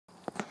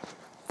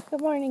Good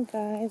morning,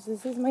 guys.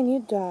 This is my new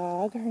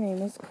dog. Her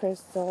name is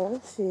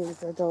Crystal. She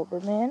is a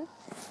Doberman.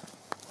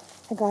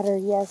 I got her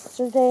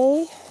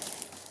yesterday.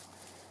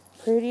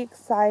 Pretty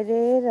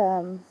excited.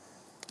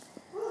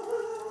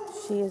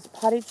 She is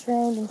potty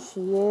trained and she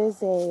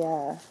is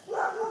a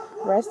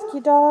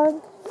rescue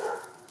dog.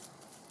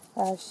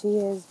 She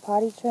is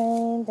potty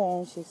trained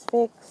and she's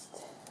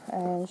fixed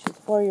and she's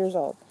 4 years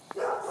old.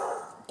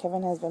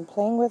 Kevin has been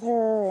playing with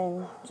her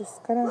and just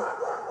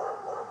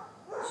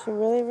she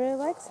really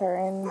likes her.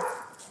 And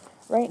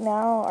right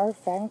now our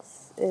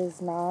fence is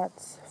not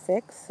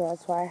fixed, so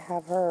that's why I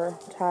have her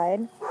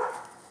tied.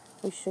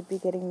 We should be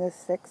getting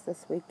this fixed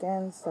this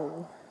weekend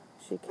so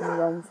she can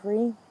roam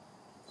free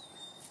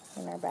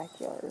in our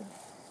backyard.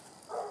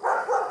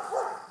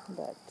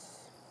 But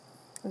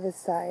this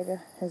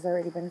side has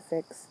already been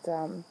fixed.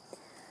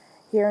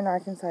 Here in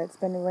Arkansas it's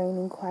been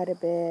raining quite a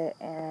bit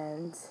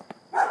and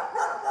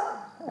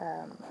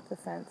the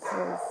fence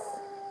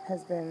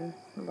has been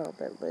a little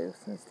bit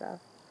loose and stuff.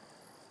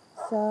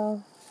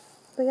 So,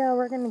 but yeah,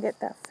 we're going to get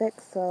that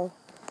fixed so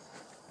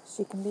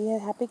she can be a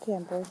happy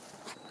camper.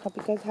 Hope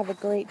you guys have a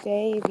great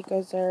day. If you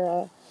guys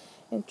are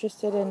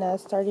interested in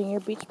starting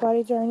your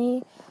Beachbody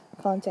journey,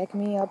 contact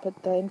me. I'll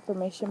put the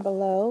information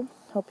below.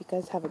 Hope you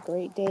guys have a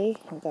great day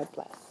and God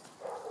bless.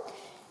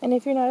 And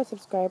if you're not a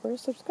subscriber,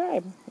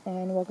 subscribe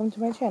and welcome to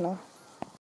my channel.